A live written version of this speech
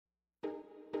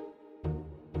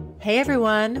Hey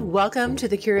everyone, welcome to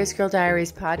the Curious Girl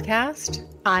Diaries podcast.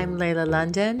 I'm Layla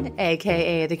London,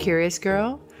 aka The Curious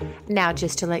Girl. Now,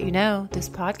 just to let you know, this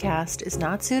podcast is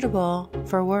not suitable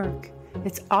for work.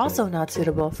 It's also not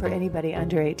suitable for anybody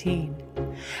under 18.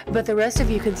 But the rest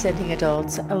of you consenting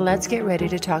adults, let's get ready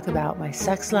to talk about my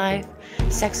sex life,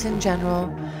 sex in general,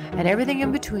 and everything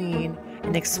in between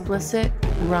in explicit,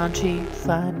 raunchy,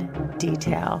 fun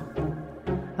detail.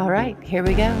 All right, here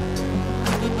we go.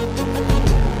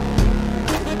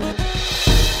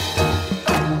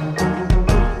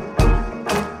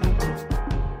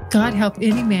 God help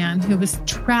any man who was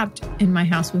trapped in my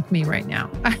house with me right now.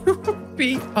 I would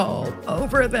be all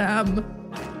over them.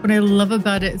 What I love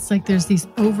about it, it's like there's these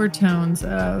overtones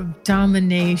of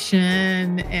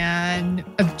domination and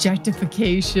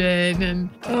objectification. And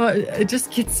it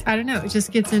just gets, I don't know, it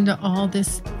just gets into all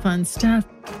this fun stuff.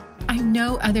 I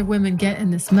know other women get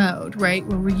in this mode, right?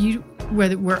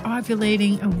 Whether we're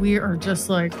ovulating and we are just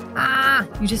like,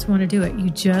 you just want to do it. You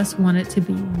just want it to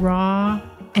be raw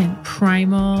and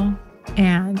primal,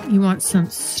 and you want some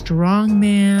strong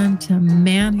man to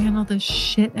manhandle the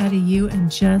shit out of you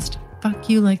and just fuck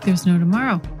you like there's no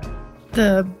tomorrow.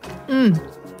 The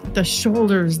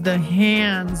shoulders, the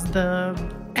hands, the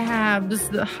abs,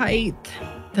 the height,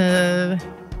 the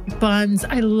buns.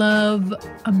 I love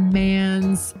a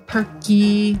man's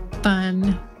perky,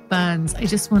 fun buns. I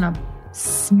just want to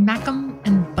smack them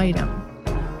and bite them.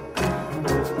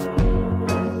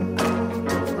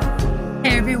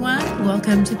 Hey everyone,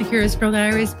 welcome to the Curious Girl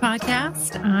Diaries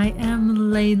podcast. I am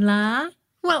Layla.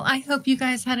 Well, I hope you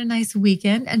guys had a nice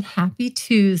weekend and happy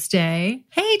Tuesday.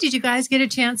 Hey, did you guys get a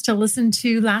chance to listen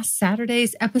to last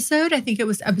Saturday's episode? I think it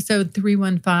was episode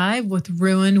 315 with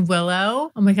Ruin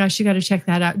Willow. Oh my gosh, you got to check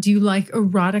that out. Do you like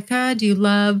erotica? Do you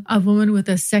love a woman with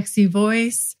a sexy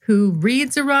voice who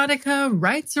reads erotica,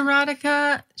 writes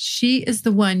erotica? She is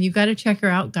the one. You got to check her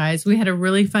out, guys. We had a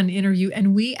really fun interview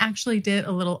and we actually did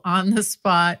a little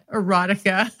on-the-spot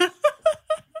erotica.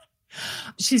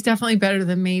 She's definitely better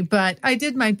than me, but I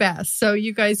did my best. So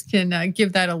you guys can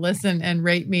give that a listen and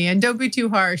rate me. And don't be too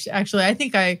harsh. Actually,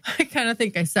 I kind of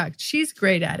think I sucked. She's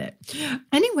great at it.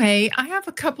 Anyway, I have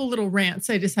a couple little rants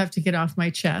I just have to get off my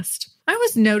chest. I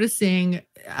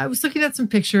was looking at some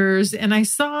pictures and I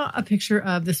saw a picture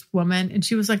of this woman and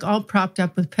she was like all propped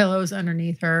up with pillows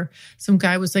underneath her. Some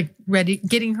guy was like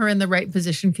getting her in the right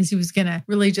position because he was going to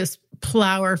really just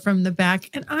plow her from the back.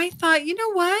 And I thought, you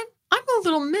know what? I'm a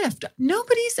little miffed.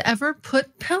 Nobody's ever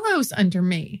put pillows under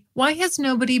me. Why has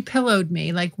nobody pillowed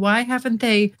me? Like, why haven't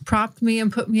they propped me and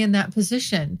put me in that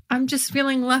position? I'm just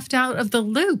feeling left out of the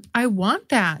loop. I want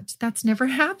that. That's never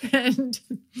happened.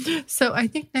 So I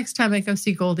think next time I go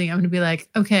see Goldie, I'm going to be like,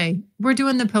 okay, we're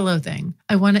doing the pillow thing.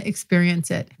 I want to experience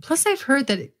it. Plus, I've heard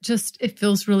that it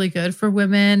feels really good for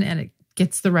women and it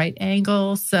gets the right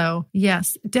angle. So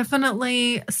yes,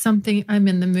 definitely something I'm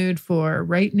in the mood for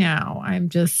right now.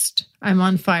 I'm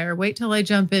on fire. Wait till I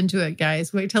jump into it,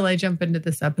 guys. Wait till I jump into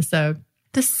this episode.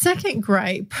 The second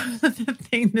gripe, the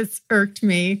thing that's irked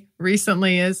me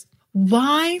recently is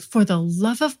why, for the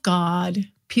love of God,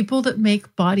 people that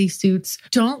make bodysuits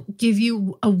don't give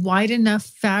you a wide enough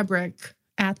fabric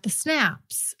at the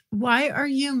snaps. Why are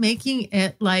you making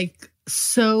it like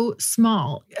so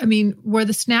small? I mean, where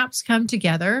the snaps come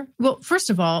together. Well, first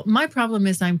of all, my problem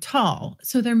is I'm tall.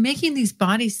 So they're making these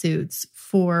bodysuits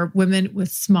for women with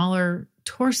smaller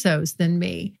torsos than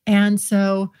me. And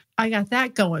so I got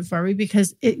that going for me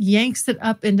because it yanks it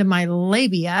up into my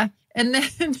labia. And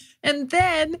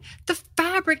then the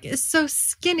fabric is so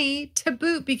skinny to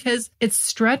boot because it's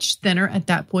stretched thinner at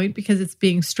that point because it's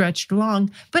being stretched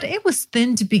long, but it was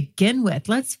thin to begin with.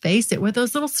 Let's face it, where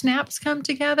those little snaps come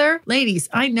together. Ladies,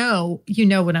 I know you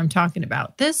know what I'm talking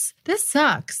about. This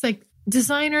sucks. Like,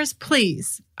 designers,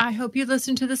 please. I hope you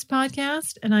listen to this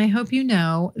podcast and I hope you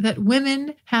know that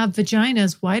women have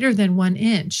vaginas wider than 1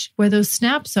 inch. Where those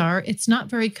snaps are, it's not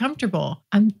very comfortable.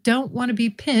 I don't want to be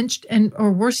pinched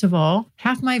or worse of all,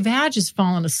 half my vag is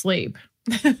falling asleep.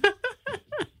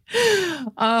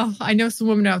 Oh, I know some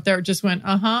women out there just went,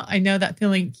 I know that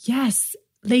feeling. Yes.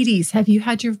 Ladies, have you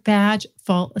had your vag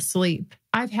fall asleep?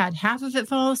 I've had half of it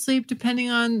fall asleep, depending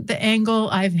on the angle.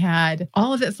 I've had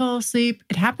all of it fall asleep.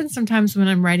 It happens sometimes when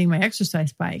I'm riding my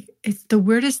exercise bike. It's the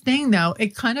weirdest thing, though.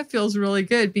 It kind of feels really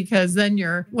good because then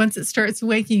once it starts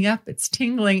waking up, it's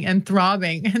tingling and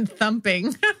throbbing and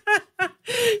thumping.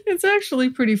 It's actually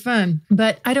pretty fun,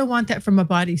 but I don't want that from a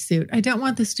bodysuit. I don't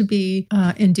want this to be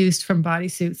induced from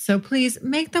bodysuits. So please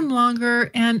make them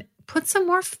longer and put some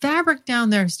more fabric down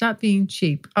there. Stop being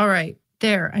cheap. All right.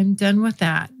 There, I'm done with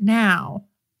that. Now,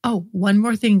 Oh, one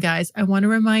more thing, guys. I want to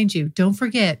remind you, don't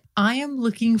forget, I am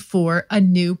looking for a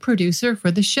new producer for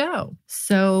the show.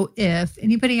 So if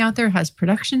anybody out there has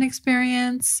production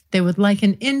experience, they would like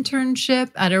an internship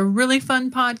at a really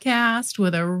fun podcast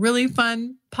with a really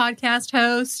fun podcast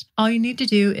host, all you need to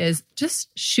do is just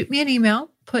shoot me an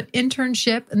email, put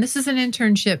internship, and this is an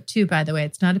internship too, by the way.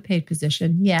 It's not a paid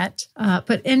position yet.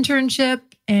 Put internship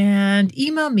and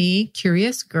email me,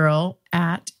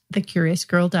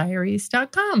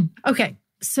 curiousgirl@thecuriousgirldiaries.com. Okay,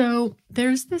 so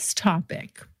there's this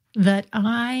topic that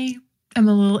I am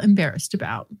a little embarrassed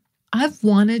about. I've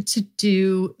wanted to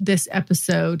do this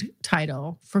episode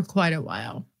title for quite a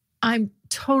while. I'm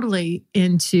totally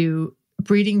into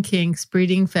breeding kinks,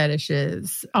 breeding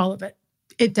fetishes, all of it.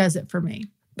 It does it for me.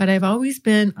 But I've always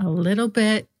been a little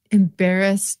bit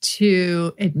embarrassed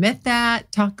to admit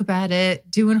that, talk about it,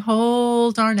 do a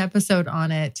whole darn episode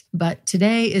on it. But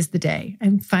today is the day.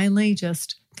 I'm finally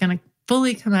just going to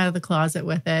fully come out of the closet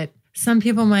with it. Some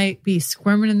people might be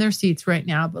squirming in their seats right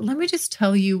now, but let me just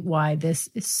tell you why this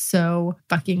is so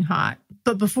fucking hot.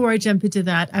 But before I jump into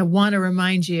that, I want to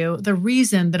remind you the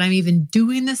reason that I'm even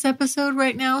doing this episode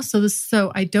right now.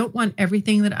 So I don't want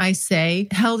everything that I say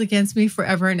held against me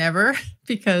forever and ever,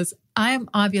 because I am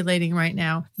ovulating right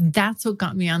now. That's what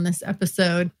got me on this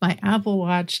episode. My Apple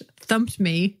Watch thumped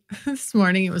me this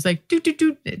morning. It was like, doot, doot,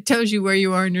 doot. It tells you where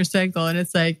you are in your cycle. And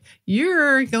it's like,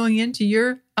 you're going into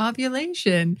your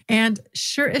ovulation. And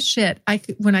sure as shit,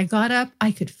 when I got up,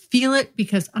 I could feel it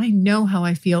because I know how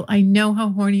I feel. I know how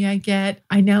horny I get.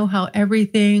 I know how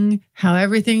everything's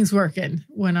working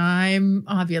when I'm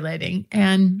ovulating.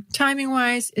 And timing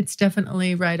wise, it's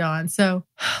definitely right on. So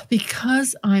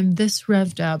because I'm this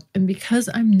revved up and because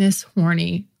I'm this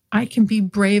horny, I can be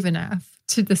brave enough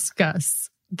to discuss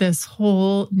this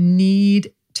whole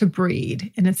need to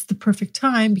breed. And it's the perfect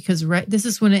time because this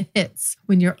is when it hits,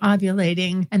 when you're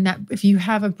ovulating. And that if you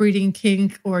have a breeding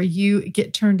kink or you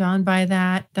get turned on by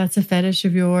that, that's a fetish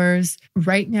of yours.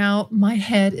 Right now, my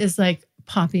head is like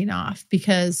popping off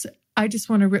because I just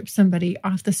want to rip somebody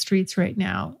off the streets right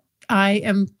now. I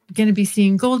am going to be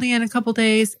seeing Goldie in a couple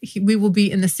days. We will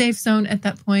be in the safe zone at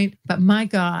that point. But my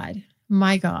God,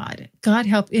 God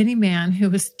help any man who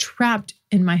is trapped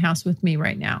in my house with me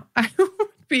right now. I would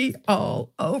be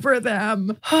all over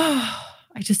them.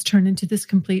 I just turn into this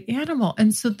complete animal.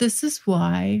 And so this is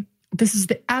why this is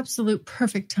the absolute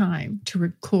perfect time to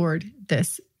record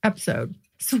this episode.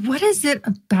 So what is it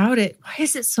about it? Why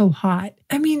is it so hot?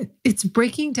 I mean, it's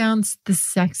breaking down the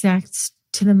sex act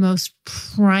to its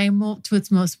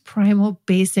most primal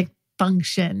basic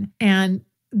function. And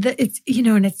it's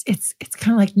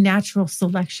kind of like natural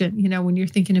selection, when you're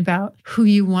thinking about who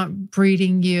you want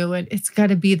breeding you, and it's got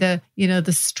to be the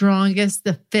strongest,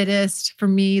 the fittest, for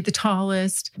me, the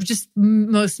tallest, just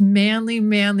most manly,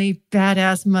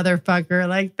 badass motherfucker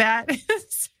like that.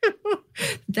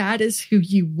 That is who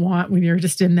you want when you're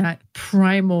just in that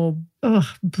primal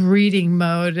breeding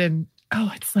mode. And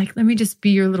it's like, let me just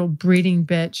be your little breeding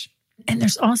bitch. And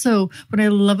there's also, what I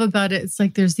love about it, it's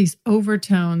like there's these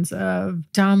overtones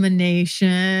of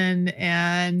domination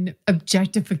and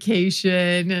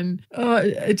objectification. And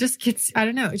it just gets, I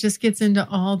don't know, it just gets into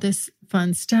all this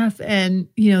fun stuff. And,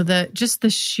 the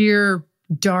sheer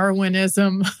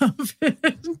Darwinism of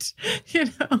it,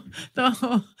 the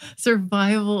whole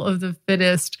survival of the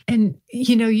fittest. And,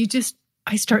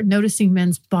 I start noticing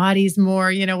men's bodies more,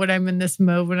 when I'm in this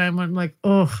mode, when I'm like,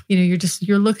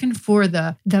 you're looking for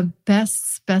the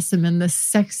best specimen, the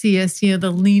sexiest,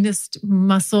 the leanest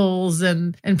muscles.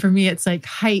 And for me, it's like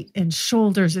height and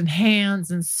shoulders and hands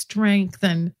and strength.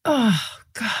 And,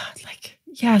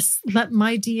 yes, let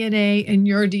my DNA and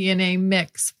your DNA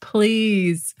mix,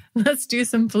 please. Let's do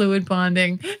some fluid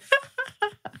bonding.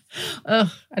 I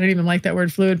don't even like that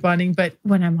word, fluid bonding. But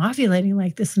when I'm ovulating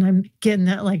like this and I'm getting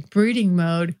that like breeding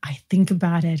mode, I think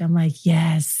about it. I'm like,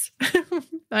 yes,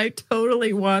 I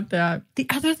totally want that. The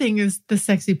other thing is the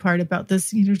sexy part about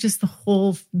this, just the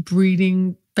whole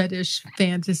breeding fetish,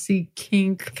 fantasy,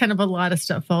 kink, kind of a lot of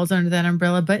stuff falls under that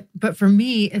umbrella. But for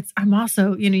me, I'm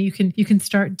also, you can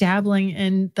start dabbling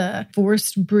in the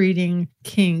forced breeding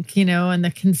kink, and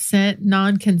the consent,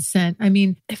 non-consent. I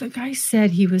mean, if a guy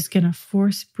said he was going to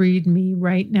force breed me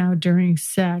right now during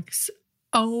sex,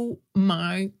 oh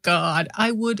my God,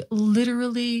 I would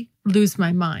literally lose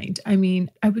my mind. I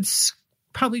mean, I would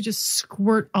probably just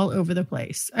squirt all over the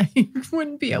place. I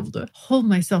wouldn't be able to hold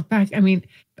myself back. I mean,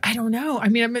 I don't know. I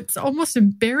mean, it's almost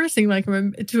embarrassing,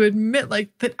 to admit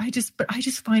that I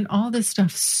just find all this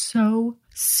stuff so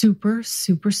super,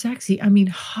 super sexy. I mean,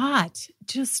 hot,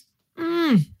 just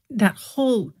that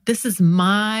whole, this is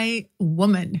my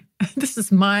woman. This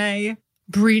is my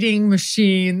breeding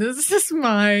machine. This is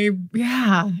my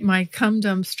cum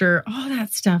dumpster, all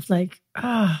that stuff. Like,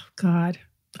 oh God,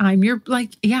 I'm your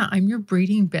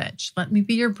breeding bitch. Let me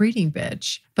be your breeding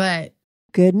bitch. But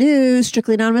good news,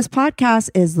 Strictly Anonymous Podcast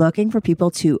is looking for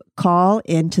people to call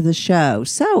into the show.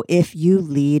 So if you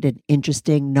lead an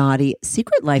interesting, naughty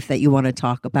secret life that you want to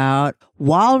talk about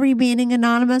while remaining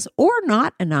anonymous or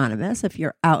not anonymous, if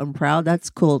you're out and proud, that's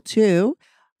cool too.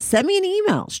 Send me an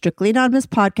email,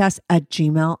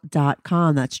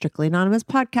 strictlyanonymouspodcast@gmail.com. That's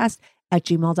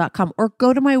strictlyanonymouspodcast@gmail.com. Or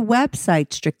go to my website,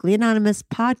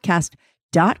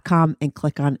 strictlyanonymouspodcast.com, and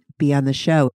click on Be on the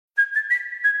Show.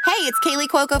 Hey, it's Kaylee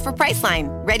Cuoco for Priceline.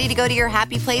 Ready to go to your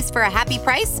happy place for a happy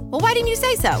price? Well, why didn't you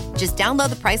say so? Just download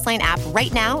the Priceline app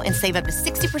right now and save up to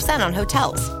 60% on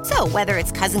hotels. So whether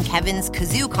it's Cousin Kevin's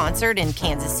Kazoo Concert in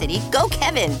Kansas City, go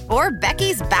Kevin, or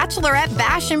Becky's Bachelorette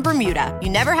Bash in Bermuda, you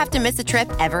never have to miss a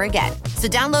trip ever again. So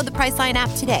download the Priceline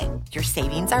app today. Your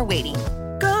savings are waiting.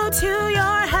 Go to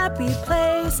your happy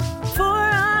place for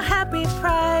a happy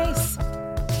price.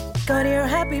 Go to your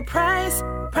happy price,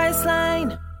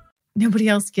 Priceline. nobody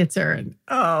else gets her. And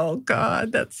oh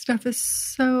God, that stuff is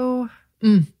so,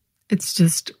 it's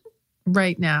just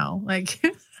right now. Like,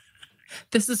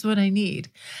 this is what I need.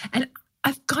 And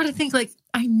I've got to think, like,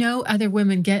 I know other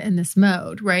women get in this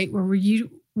mode, right?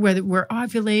 Whether we're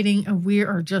ovulating and we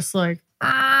are just like,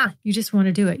 you just want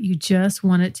to do it. You just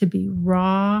want it to be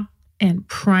raw and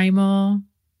primal.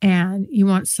 And you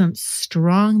want some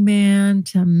strong man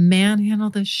to manhandle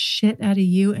the shit out of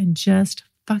you and just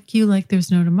fuck you like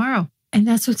there's no tomorrow. And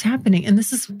that's what's happening. And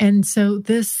so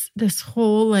this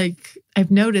whole, like, I've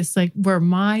noticed, like, where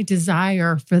my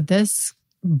desire for this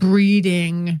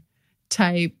breeding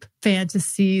type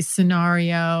fantasy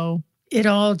scenario, it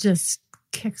all just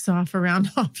kicks off around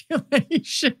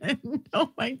ovulation.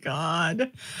 Oh my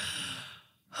God.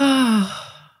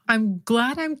 I'm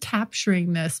glad I'm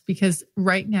capturing this, because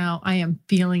right now I am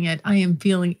feeling it. I am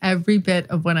feeling every bit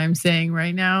of what I'm saying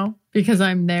right now, because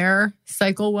I'm there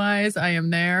cycle-wise. I am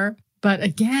there. But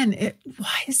again,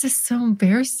 why is this so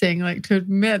embarrassing? Like, to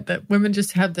admit that women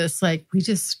just have this, like,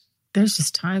 there's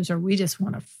just times where we just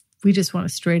want to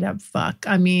straight up fuck.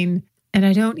 I mean, and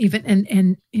I don't even,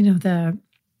 and you know, the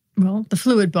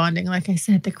fluid bonding, like I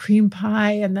said, the cream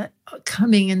pie and the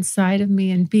coming inside of me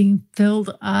and being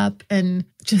filled up, and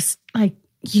just like,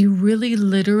 you really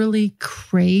literally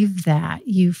crave that.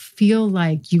 You feel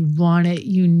like you want it,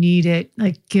 you need it,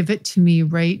 like, give it to me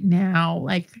right now.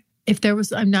 Like,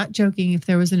 I'm not joking, if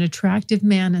there was an attractive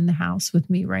man in the house with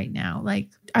me right now, like,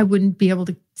 I wouldn't be able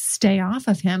to stay off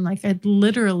of him. Like, I'd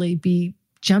literally be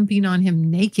jumping on him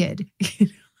naked.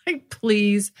 Like,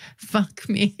 please fuck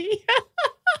me.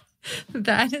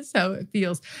 That is how it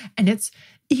feels. And it's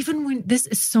even when this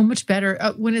is so much better,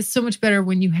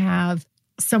 when you have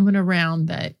someone around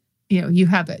that, you know, you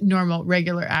have a normal,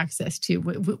 regular access to.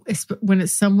 When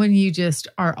it's someone you just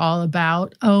are all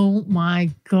about, oh my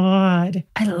God,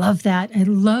 I love that. I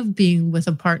love being with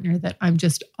a partner that I'm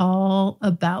just all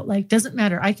about. Like, doesn't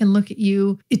matter. I can look at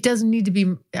you. I don't need to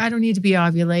be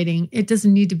ovulating. It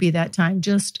doesn't need to be that time.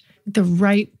 Just the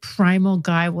right primal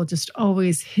guy will just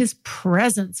always, his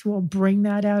presence will bring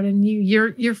that out in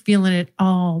you. You're feeling it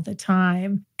all the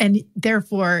time. And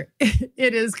therefore,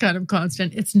 it is kind of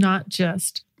constant. It's not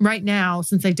just right now,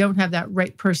 since I don't have that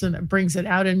right person that brings it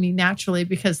out in me naturally,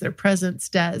 because their presence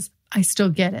does. I still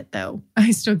get it though. I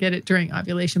still get it during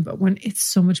ovulation, but when it's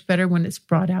so much better when it's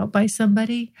brought out by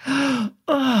somebody, oh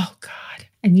God.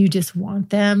 And you just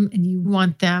want them, and you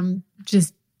want them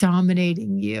just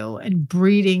dominating you and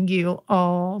breeding you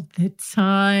all the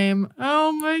time.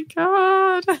 Oh my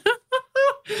God.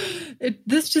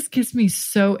 This just gets me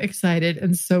so excited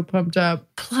and so pumped up.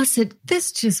 Plus,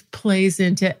 this just plays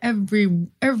into every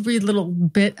little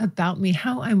bit about me,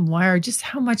 how I'm wired, just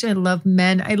how much I love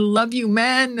men. I love you,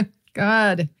 men.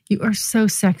 God, you are so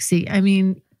sexy. I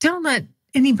mean, don't let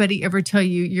anybody ever tell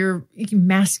you your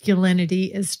masculinity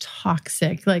is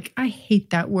toxic. Like, I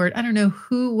hate that word. I don't know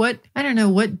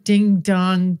what ding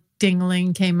dong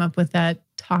dingling came up with that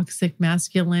toxic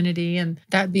masculinity, and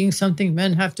that being something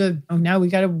men have to, now we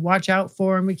got to watch out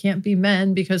for, and we can't be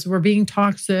men because we're being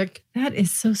toxic. That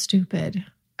is so stupid.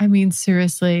 I mean,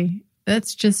 seriously,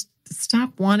 that's just,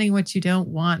 stop wanting what you don't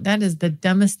want. That is the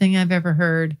dumbest thing I've ever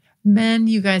heard. Men,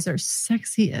 you guys are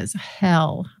sexy as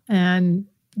hell, and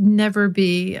never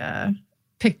be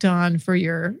picked on for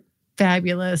your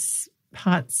fabulous,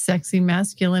 hot, sexy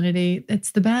masculinity.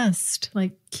 It's the best.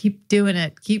 Like, keep doing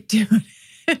it. Keep doing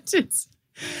it.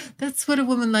 That's what a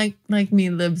woman like me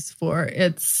lives for.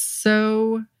 It's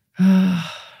so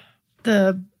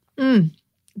the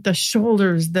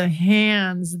shoulders, the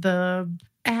hands, the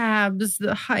abs,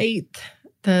 the height,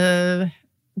 the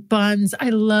buns. I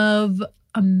love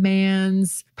a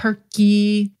man's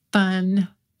perky, fun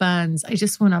buns. I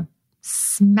just want to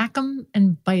smack them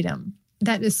and bite them.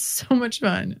 That is so much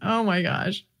fun. Oh my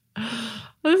gosh.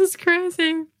 This is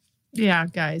crazy. Yeah,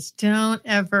 guys, don't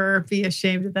ever be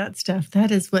ashamed of that stuff. That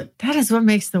is what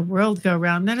makes the world go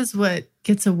round. That is what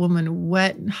gets a woman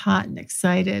wet and hot and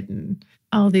excited and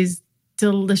all these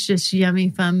delicious, yummy,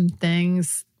 fun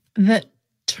things that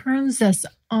turns us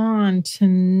on to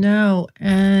no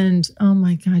end. Oh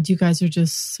my God, you guys are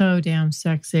just so damn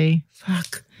sexy.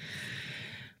 Fuck.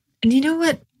 And you know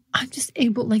what? I'm just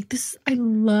able, like this, I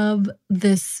love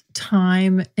this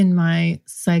time in my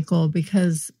cycle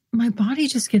because my body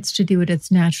just gets to do what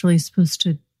it's naturally supposed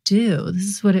to do. This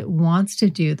is what it wants to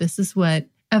do. This is what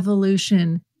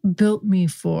evolution built me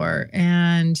for.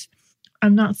 And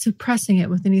I'm not suppressing it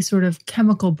with any sort of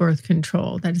chemical birth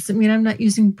control. That doesn't mean I'm not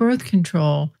using birth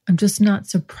control. I'm just not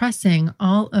suppressing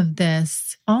all of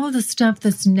this, all of the stuff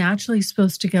that's naturally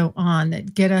supposed to go on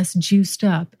that get us juiced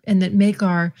up and that make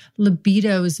our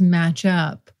libidos match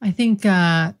up. I think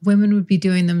women would be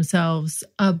doing themselves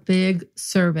a big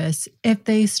service if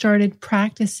they started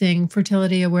practicing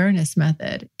fertility awareness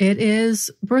method. It is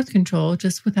birth control,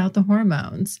 just without the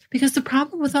hormones. Because the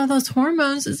problem with all those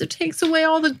hormones is it takes away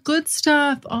all the good stuff,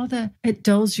 it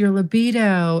dulls your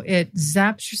libido, it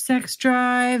zaps your sex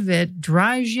drive, it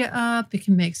dries you up, it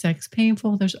can make sex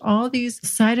painful. There's all these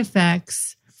side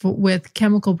effects with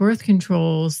chemical birth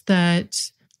controls that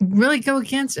really go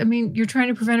against, you're trying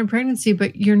to prevent a pregnancy,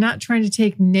 but you're not trying to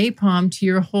take napalm to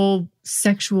your whole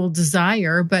sexual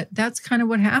desire, but that's kind of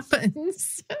what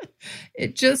happens.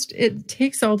 It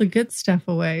takes all the good stuff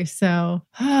away. So,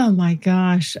 oh my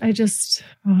gosh, I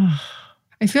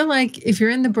feel like if you're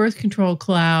in the birth control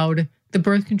cloud, the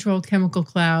birth control chemical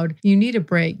cloud, you need a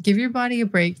break. Give your body a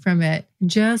break from it.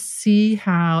 Just see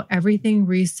how everything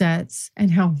resets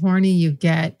and how horny you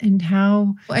get and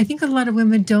how I think a lot of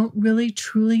women don't really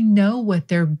truly know what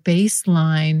their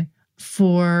baseline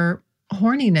for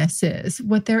horniness is,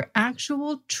 what their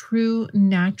actual true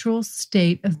natural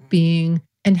state of being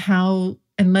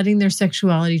and letting their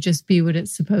sexuality just be what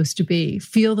it's supposed to be,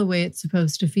 feel the way it's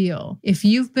supposed to feel. If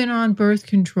you've been on birth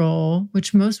control,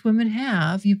 which most women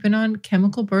have, you've been on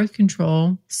chemical birth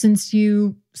control since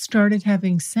you started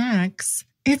having sex,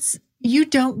 you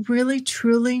don't really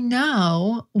truly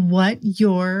know what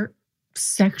your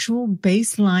sexual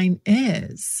baseline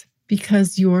is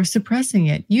because you're suppressing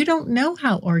it. You don't know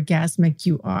how orgasmic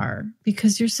you are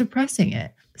because you're suppressing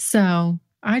it. So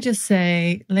I just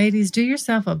say, ladies, do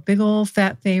yourself a big old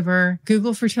fat favor.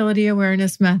 Google fertility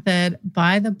awareness method,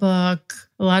 buy the book.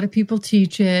 A lot of people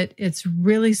teach it. It's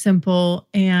really simple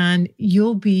and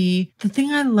the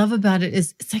thing I love about it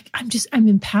is it's like, I'm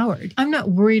empowered. I'm not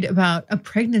worried about a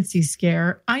pregnancy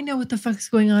scare. I know what the fuck's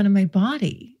going on in my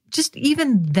body. Just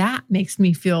even that makes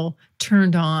me feel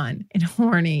turned on and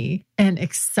horny and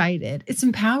excited. It's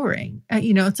empowering.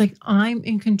 It's like I'm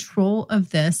in control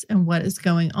of this and what is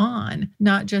going on.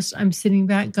 Not just I'm sitting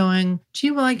back going,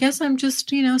 gee, well, I guess I'm just,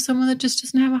 someone that just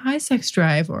doesn't have a high sex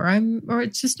drive or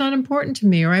it's just not important to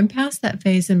me or I'm past that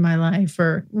phase in my life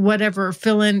or whatever,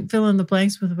 fill in the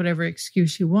blanks with whatever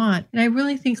excuse you want. And I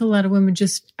really think a lot of women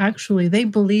they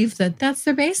believe that that's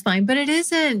their baseline, but it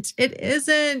isn't. It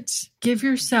isn't. Give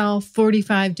yourself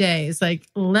 45 days,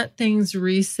 let things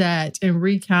reset and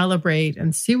recalibrate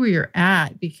and see where you're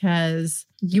at because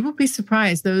you will be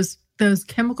surprised. Those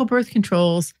chemical birth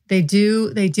controls, they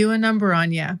do a number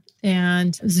on you.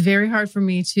 And it was very hard for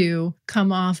me to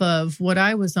come off of what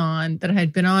I was on that I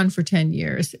had been on for 10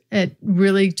 years. It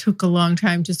really took a long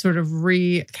time to sort of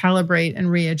recalibrate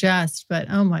and readjust. But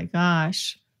oh my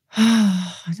gosh,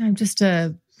 I'm just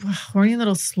a horny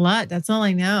little slut. That's all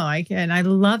I know. I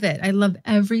love it. I love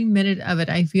every minute of it.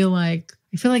 I feel like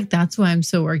that's why I'm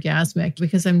so orgasmic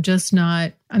because I'm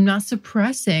not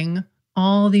suppressing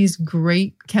all these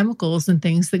great chemicals and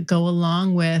things that go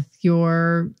along with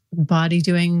your body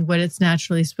doing what it's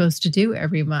naturally supposed to do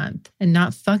every month and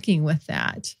not fucking with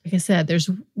that. Like I said, there's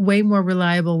way more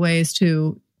reliable ways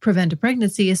to prevent a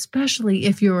pregnancy, especially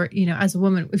if you're, as a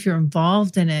woman, if you're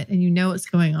involved in it and you know what's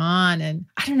going on. And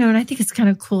I don't know. And I think it's kind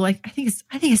of cool. I think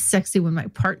it's sexy when my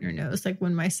partner knows,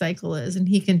 when my cycle is, and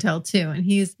he can tell too. And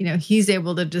he's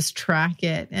able to just track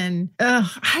it. And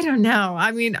I don't know.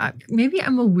 Maybe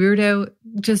I'm a weirdo,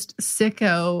 just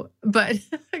sicko, but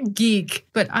geek.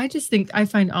 But I just think I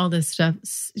find all this stuff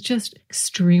just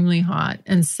extremely hot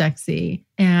and sexy.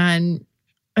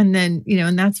 And then,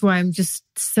 and that's why I'm just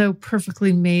so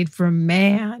perfectly made for a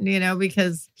man,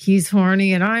 because he's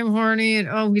horny and I'm horny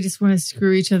and we just want to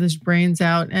screw each other's brains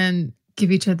out. And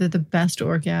give each other the best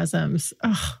orgasms.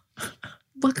 Oh,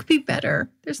 what could be better?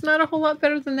 There's not a whole lot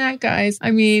better than that, guys.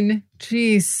 I mean,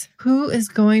 geez, who is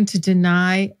going to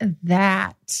deny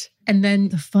that? And then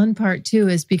the fun part too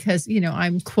is because,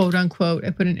 I'm quote unquote, I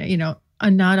put in,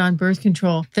 I'm not on birth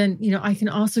control, then, I can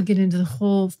also get into the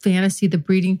whole fantasy, the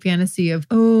breeding fantasy of,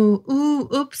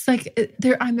 oops, like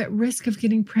I'm at risk of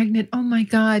getting pregnant. Oh my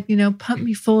God, pump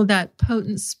me full of that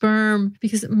potent sperm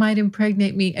because it might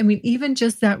impregnate me. I mean, even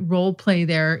just that role play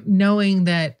there, knowing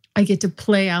that I get to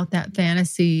play out that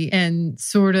fantasy and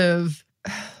sort of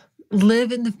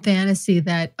live in the fantasy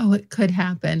that, it could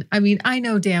happen. I mean, I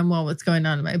know damn well what's going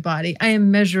on in my body. I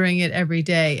am measuring it every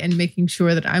day and making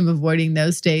sure that I'm avoiding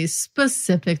those days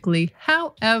specifically.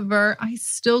 However, I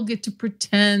still get to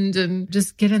pretend and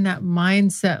just get in that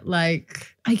mindset like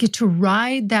I get to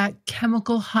ride that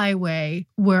chemical highway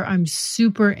where I'm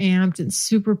super amped and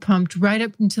super pumped right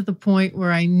up until the point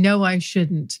where I know I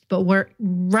shouldn't. But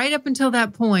right up until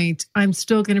that point, I'm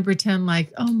still going to pretend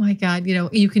like, oh my God,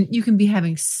 you can be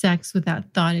having sex with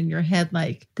that thought in your head.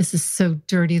 Like, this is so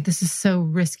dirty. This is so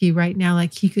risky right now.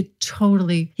 Like he could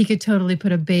totally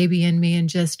put a baby in me and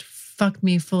just fuck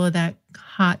me full of that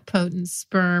hot, potent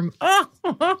sperm.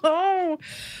 Oh.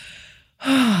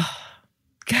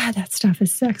 God, that stuff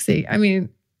is sexy. I mean,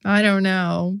 I don't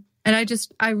know. And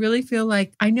I really feel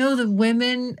like I know the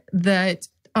women that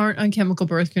aren't on chemical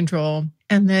birth control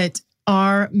and that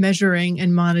are measuring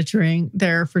and monitoring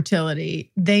their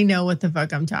fertility. They know what the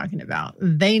fuck I'm talking about.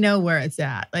 They know where it's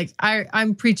at. Like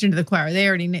I'm preaching to the choir.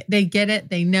 They get it.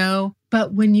 They know.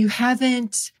 But when you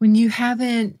haven't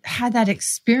had that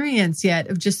experience yet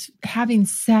of just having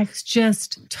sex,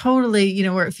 just totally,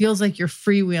 where it feels like you're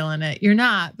freewheeling it, you're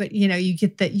not, but you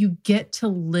get to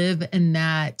live in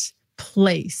that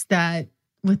place, that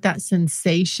with that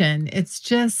sensation. It's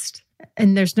just,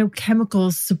 and there's no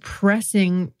chemicals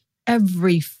suppressing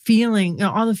every feeling,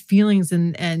 all the feelings,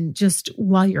 and just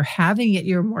while you're having it,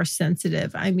 you're more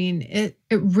sensitive. I mean, it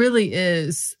really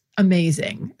is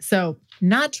amazing. So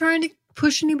not trying to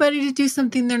push anybody to do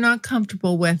something they're not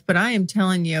comfortable with, but I am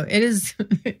telling you, it is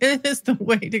the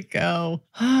way to go.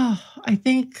 Oh, I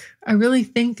really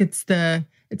think it's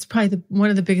probably one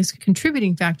of the biggest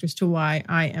contributing factors to why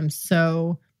I am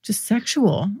so just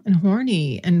sexual and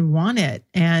horny and want it.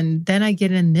 And then I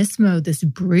get in this mode, this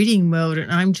breeding mode,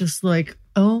 and I'm just like,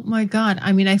 oh my God.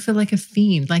 I mean, I feel like a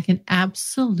fiend, like an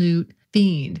absolute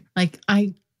fiend. Like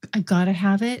I gotta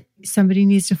have it. Somebody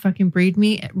needs to fucking breed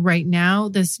me right now.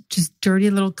 This just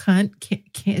dirty little cunt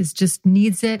just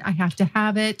needs it. I have to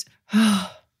have it.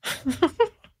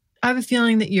 I have a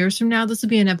feeling that years from now, this will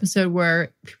be an episode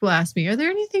where people ask me, is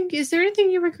there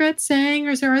anything you regret saying?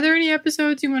 Or are there any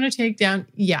episodes you want to take down?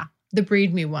 Yeah, the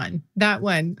breed me one. That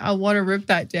one. I'll want to rip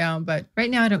that down. But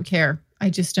right now I don't care.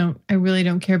 I really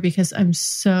don't care because I'm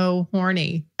so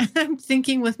horny. I'm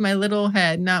thinking with my little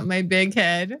head, not my big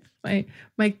head. My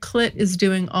clit is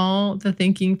doing all the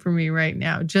thinking for me right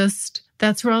now. Just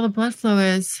that's where all the blood flow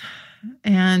is.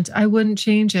 And I wouldn't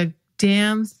change a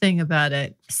damn thing about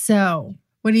it. So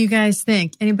what do you guys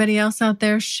think? Anybody else out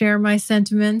there share my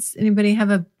sentiments? Anybody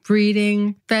have a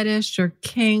breeding fetish or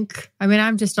kink? I mean,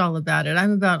 I'm just all about it.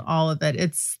 I'm about all of it.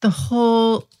 It's the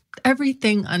whole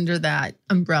everything under that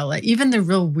umbrella, even the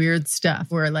real weird stuff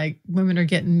where like women are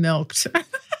getting milked.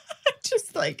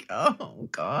 Just like, oh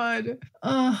God.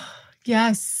 Oh,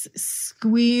 yes.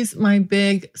 Squeeze my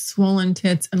big swollen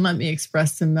tits and let me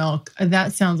express some milk.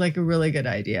 That sounds like a really good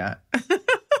idea.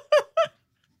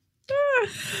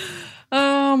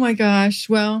 Oh my gosh.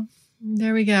 Well,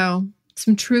 there we go.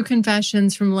 Some true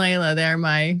confessions from Layla there,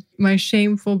 my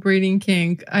shameful breeding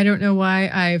kink. I don't know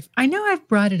why I know I've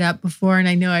brought it up before, and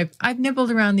I know I've nibbled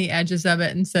around the edges of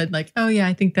it and said like, oh yeah,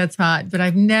 I think that's hot, but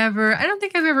I don't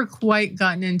think I've ever quite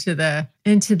gotten into the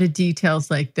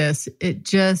details like this. It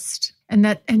just, and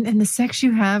the sex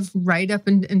you have right up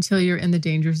until you're in the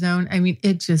danger zone. I mean,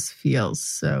 it just feels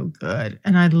so good.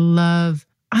 And I love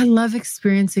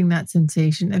experiencing that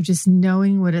sensation of just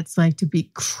knowing what it's like to be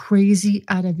crazy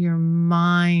out of your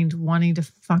mind, wanting to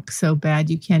fuck so bad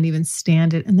you can't even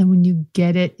stand it. And then when you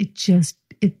get it,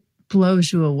 it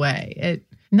blows you away.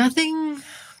 Nothing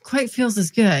quite feels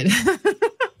as good.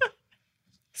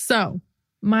 So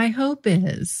my hope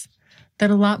is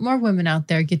that a lot more women out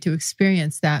there get to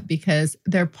experience that because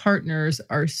their partners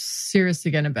are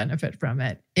seriously going to benefit from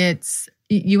it.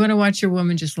 You want to watch your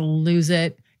woman just lose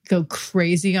it, go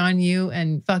crazy on you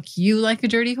and fuck you like a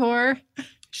dirty whore.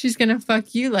 She's going to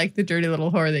fuck you like the dirty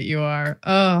little whore that you are.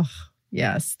 Oh,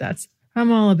 yes,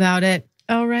 I'm all about it.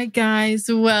 All right, guys.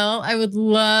 Well, I would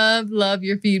love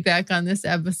your feedback on this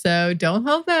episode. Don't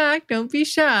hold back. Don't be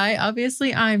shy.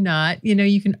 Obviously, I'm not.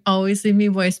 You can always leave me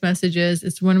voice messages.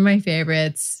 It's one of my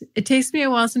favorites. It takes me a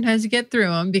while sometimes to get through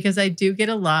them because I do get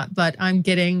a lot, but I'm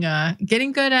getting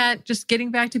good at just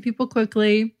getting back to people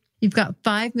quickly. You've got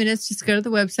 5 minutes. Just go to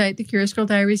the website,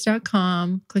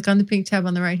 thecuriousgirldiaries.com. Click on the pink tab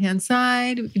on the right-hand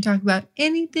side. We can talk about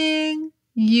anything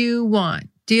you want.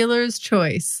 Dealer's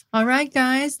choice. All right,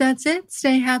 guys, that's it.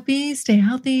 Stay happy, stay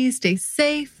healthy, stay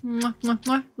safe. Mwah, mwah,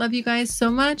 mwah. Love you guys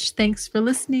so much. Thanks for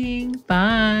listening.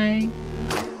 Bye.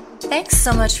 Thanks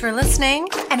so much for listening.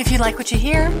 And if you like what you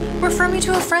hear, refer me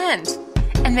to a friend.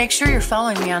 And make sure you're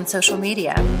following me on social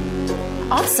media.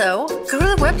 Also, go to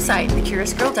the website,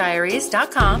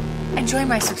 thecuriousgirldiaries.com, and join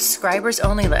my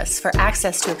subscribers-only list for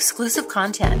access to exclusive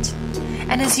content.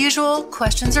 And as usual,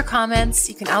 questions or comments,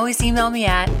 you can always email me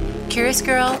at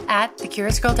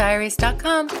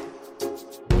curiousgirl@thecuriousgirldiaries.com.